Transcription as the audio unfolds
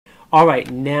All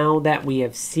right, now that we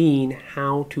have seen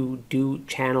how to do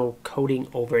channel coding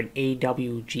over an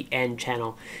AWGN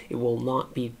channel, it will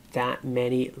not be that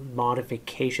many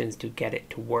modifications to get it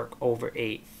to work over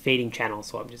a fading channel.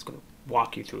 So I'm just going to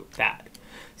walk you through that.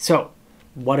 So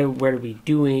what are we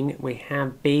doing? We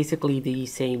have basically the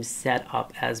same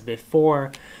setup as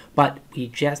before, but we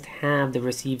just have the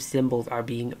received symbols are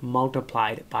being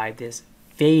multiplied by this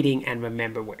fading, and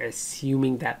remember, we're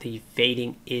assuming that the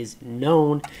fading is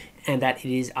known and that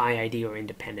it is IID or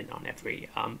independent on every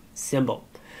symbol.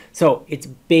 So it's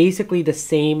basically the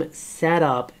same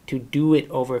setup to do it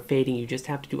over fading. You just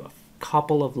have to do a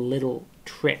couple of little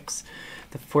tricks.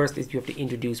 The first is you have to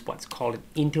introduce what's called an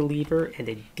interleaver and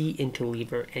a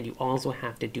de-interleaver, and you also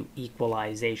have to do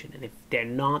equalization. And if they're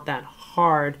not that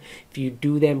hard, if you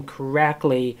do them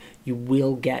correctly, you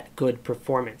will get good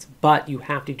performance. But you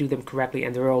have to do them correctly,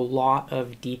 and there are a lot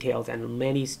of details, and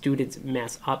many students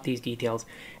mess up these details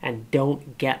and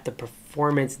don't get the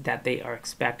performance that they are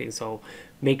expecting. So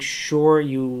make sure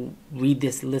you read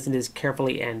this, listen to this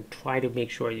carefully, and try to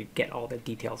make sure you get all the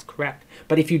details correct.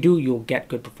 But if you do, you'll get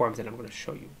good performance, and I'm going to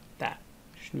show you that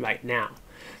right now.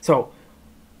 So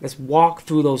let's walk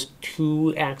through those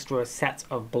two extra sets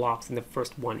of blocks, and the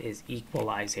first one is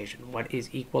equalization. What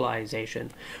is equalization?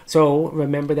 So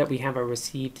remember that we have a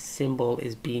received symbol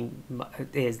is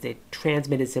the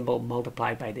transmitted symbol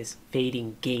multiplied by this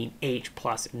fading gain H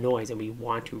plus noise, and we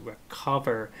want to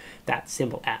recover that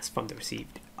symbol S from the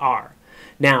received R.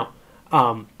 Now,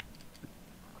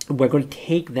 we're going to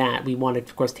take that, we want to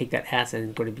of course take that S, and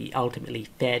it's going to be ultimately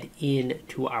fed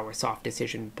into our soft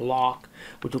decision block,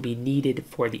 which will be needed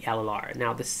for the LLR.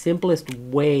 Now the simplest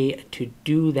way to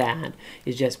do that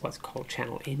is just what's called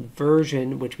channel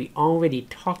inversion, which we already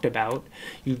talked about.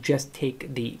 You just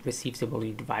take the received symbol and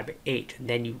you divide by H, and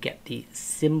then you get the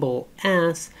symbol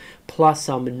S plus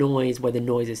some noise where the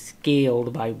noise is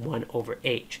scaled by 1 over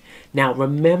H. Now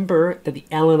remember that the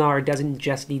LNR doesn't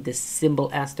just need the symbol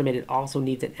estimate, it also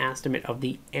needs an estimate of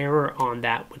the error on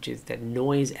that, which is the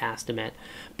noise estimate.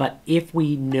 But if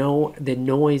we know the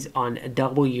noise on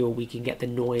W, we can get the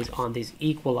noise on this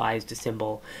equalized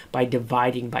symbol by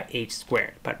dividing by H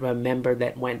squared. But remember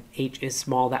that when H is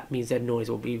small, that means that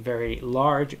noise will be very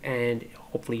large, and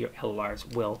hopefully your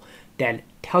LLRs will then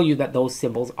tell you that those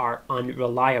symbols are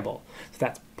unreliable. So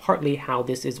that's partly how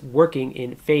this is working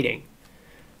in fading.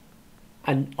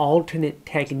 An alternate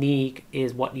technique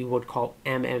is what you would call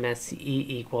MMSE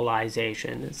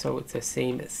equalization. So it's the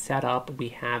same setup. We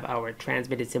have our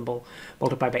transmitted symbol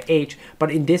multiplied by H, but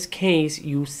in this case,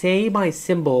 you say my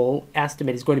symbol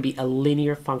estimate is going to be a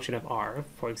linear function of R.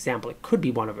 For example, it could be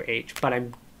 1 over H, but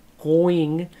I'm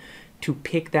going to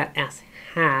pick that S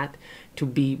hat to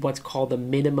be what's called the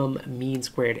minimum mean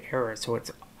squared error. So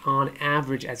it's on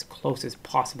average as close as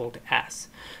possible to S.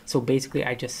 So basically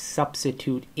I just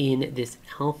substitute in this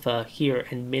alpha here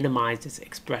and minimize this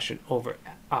expression over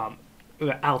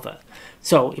alpha.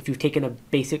 So if you've taken a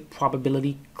basic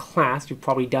probability class, you've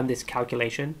probably done this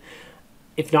calculation.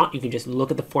 If not, you can just look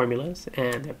at the formulas,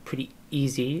 and they're pretty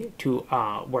easy to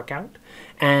work out.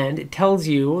 And it tells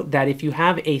you that if you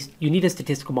have you need a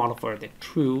statistical model for the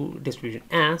true distribution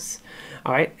S,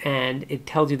 all right, and it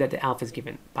tells you that the alpha is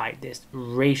given by this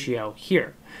ratio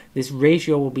here. This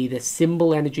ratio will be the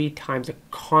symbol energy times the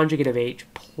conjugate of H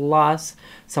plus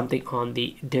something on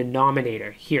the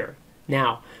denominator here.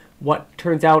 Now, what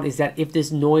turns out is that if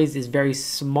this noise is very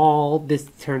small, this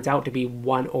turns out to be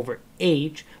 1 over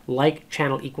H, like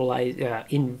channel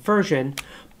inversion,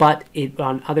 but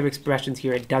on other expressions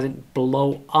here, it doesn't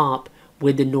blow up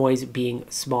with the noise being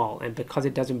small. And because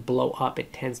it doesn't blow up,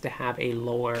 it tends to have a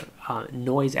lower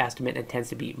noise estimate and tends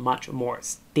to be much more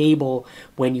stable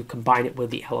when you combine it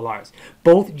with the LLRs.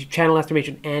 Both channel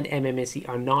estimation and MMSE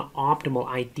are not optimal.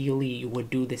 Ideally, you would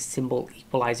do the symbol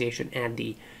equalization and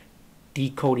the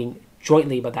decoding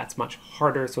jointly, but that's much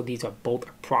harder. So these are both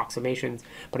approximations,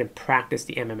 but in practice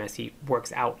the MMSE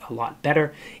works out a lot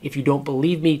better. If you don't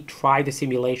believe me, try the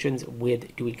simulations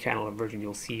with doing channel inversion.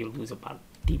 You'll see you lose about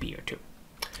dB or 2.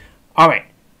 All right,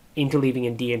 interleaving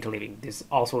and de-interleaving. This is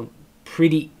also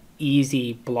pretty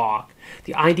easy block.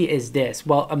 The idea is this.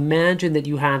 Well, imagine that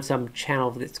you have some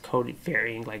channel that's coded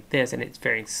varying like this, and it's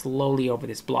varying slowly over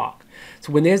this block.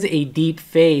 So when there's a deep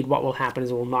fade, what will happen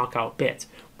is it will knock out bits.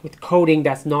 With coding,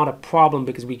 that's not a problem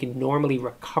because we can normally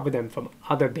recover them from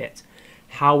other bits.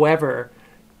 However,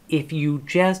 if you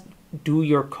just do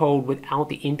your code without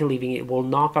the interleaving, it will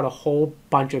knock out a whole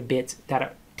bunch of bits that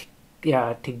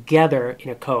are together in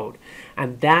a code.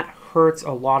 And that hurts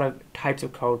a lot of types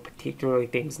of code, particularly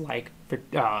things like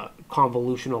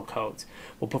convolutional codes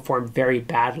will perform very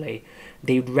badly.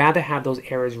 They'd rather have those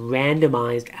errors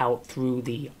randomized out through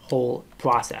the whole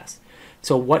process.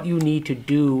 So what you need to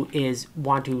do is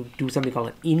want to do something called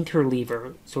an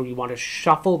interleaver. So you want to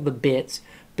shuffle the bits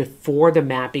before the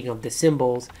mapping of the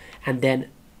symbols and then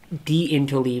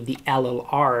de-interleave the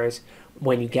LLRs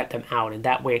when you get them out, and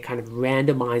that way it kind of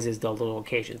randomizes the little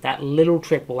locations. That little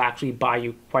trick will actually buy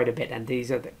you quite a bit, and these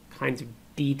are the kinds of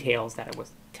details that I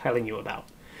was telling you about.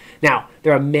 Now,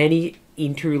 there are many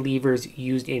interleavers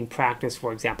used in practice.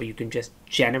 For example, you can just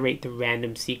generate the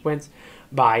random sequence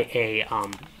by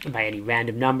any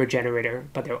random number generator,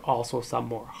 but there are also some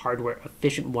more hardware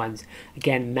efficient ones.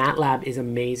 Again, MATLAB is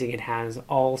amazing. It has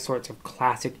all sorts of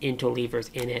classic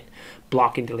interleavers in it: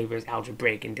 block interleavers,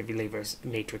 algebraic interleavers,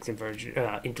 matrix inversion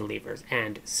interleavers,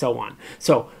 and so on.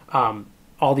 So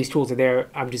all these tools are there.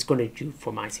 I'm just going to do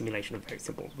for my simulation a very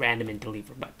simple random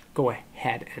interleaver, but go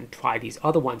ahead and try these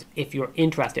other ones if you're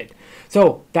interested.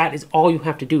 So that is all you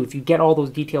have to do. If you get all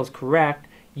those details correct,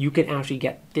 you can actually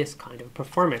get this kind of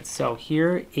performance. So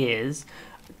here is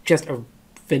just a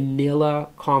vanilla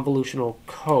convolutional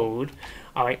code,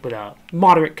 all right, with a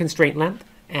moderate constraint length,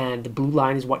 and the blue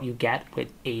line is what you get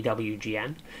with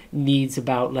AWGN. Needs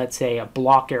about, let's say, a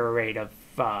block error rate of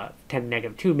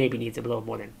 10⁻², maybe needs a little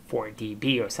more than 4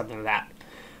 dB or something like that.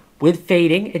 With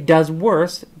fading, it does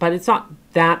worse, but it's not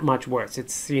that much worse.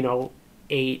 It's,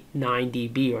 8, 9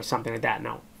 dB or something like that.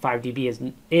 Now, 5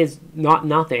 dB is not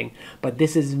nothing, but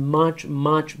this is much,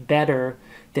 much better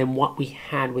than what we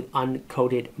had with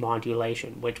uncoded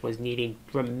modulation, which was needing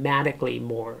dramatically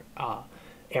more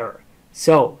error.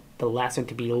 So the lesson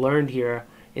to be learned here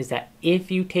is that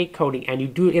if you take coding and you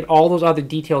do get all those other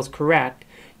details correct,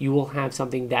 you will have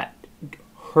something that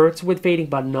hurts with fading,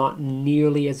 but not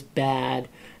nearly as bad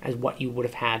as what you would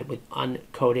have had with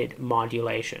uncoded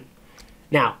modulation.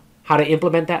 Now, how to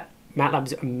implement that?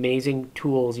 MATLAB's amazing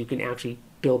tools. You can actually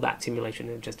build that simulation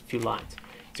in just a few lines.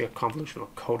 It's a convolutional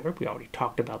coder. We already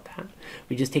talked about that.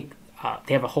 We just take,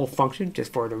 they have a whole function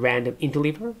just for the random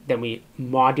interleaver. Then we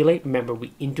modulate. Remember, we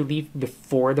interleave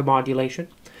before the modulation.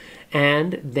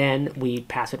 And then we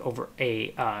pass it over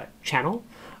a channel,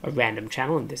 a random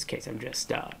channel. In this case, I'm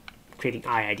just creating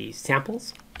IID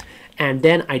samples. And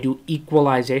then I do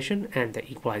equalization, and the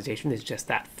equalization is just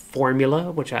that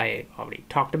formula, which I already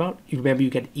talked about. You remember,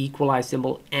 you get the equalize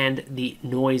symbol and the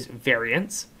noise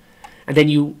variance. And then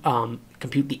you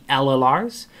compute the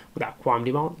LLRs without Comm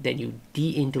demal. Then you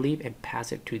de-interleave and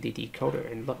pass it to the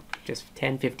decoder. And look, just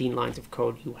 10, 15 lines of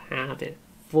code, you have a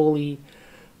fully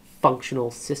functional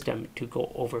system to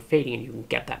go over fading, and you can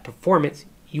get that performance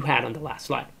you had on the last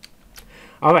slide.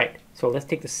 All right, so let's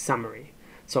take the summary.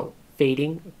 So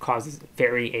fading causes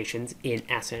variations in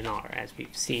SNR, as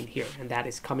we've seen here, and that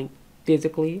is coming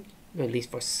physically, at least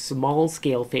for small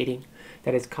scale fading,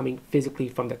 that is coming physically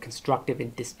from the constructive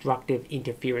and destructive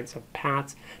interference of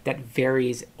paths that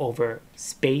varies over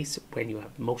space when you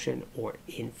have motion, or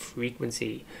in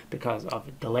frequency because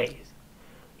of delays.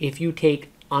 If you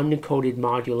take uncoded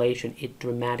modulation, it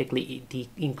dramatically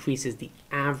increases the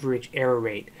average error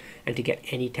rate, and to get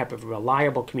any type of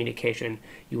reliable communication,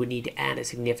 you would need to add a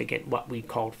significant, what we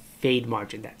call fade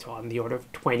margin. That's on the order of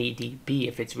 20 dB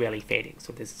if it's really fading.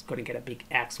 So this is going to get a big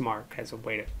X mark as a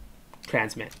way to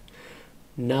transmit.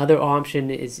 Another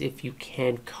option is if you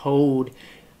can code,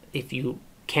 but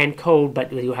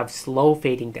you have slow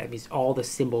fading, that means all the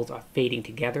symbols are fading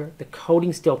together. The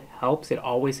coding still helps, it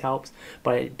always helps,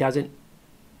 but it doesn't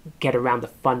get around the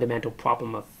fundamental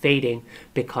problem of fading,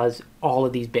 because all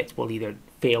of these bits will either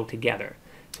fail together.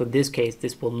 So in this case,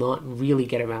 this will not really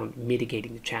get around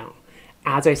mitigating the channel.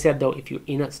 As I said though, if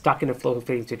you're stuck in a flow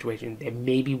fading situation, there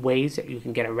may be ways that you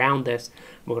can get around this.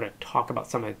 We're going to talk about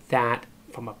some of that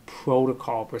from a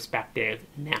protocol perspective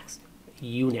next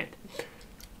unit.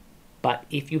 But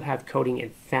if you have coding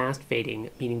and fast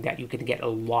fading, meaning that you can get a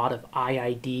lot of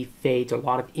IID fades, a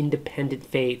lot of independent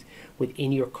fades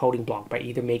within your coding block by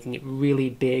either making it really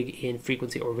big in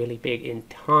frequency or really big in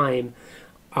time,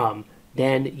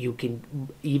 then you can,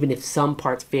 even if some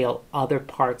parts fail, other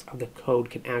parts of the code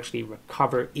can actually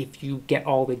recover if you get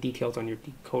all the details on your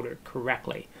decoder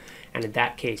correctly. And in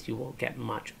that case, you will get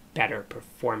much better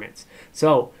performance.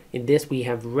 So in this, we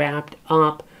have wrapped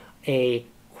up a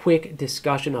quick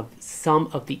discussion of some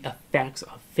of the effects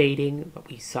of fading, but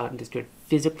we saw it understood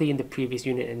physically in the previous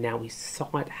unit, and now we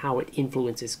saw it how it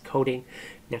influences coding.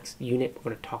 Next unit,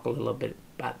 we're going to talk a little bit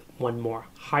about one more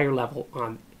higher level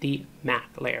on the Mac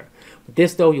layer. With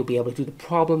this though, you'll be able to do the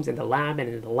problems in the lab, and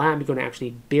in the lab you're going to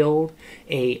actually build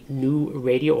a new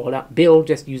radio, or not build,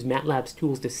 just use MATLAB's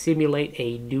tools to simulate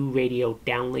a new radio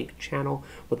downlink channel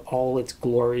with all its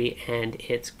glory and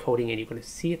its coding, and you're going to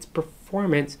see its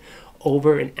performance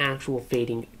over an actual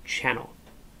fading channel.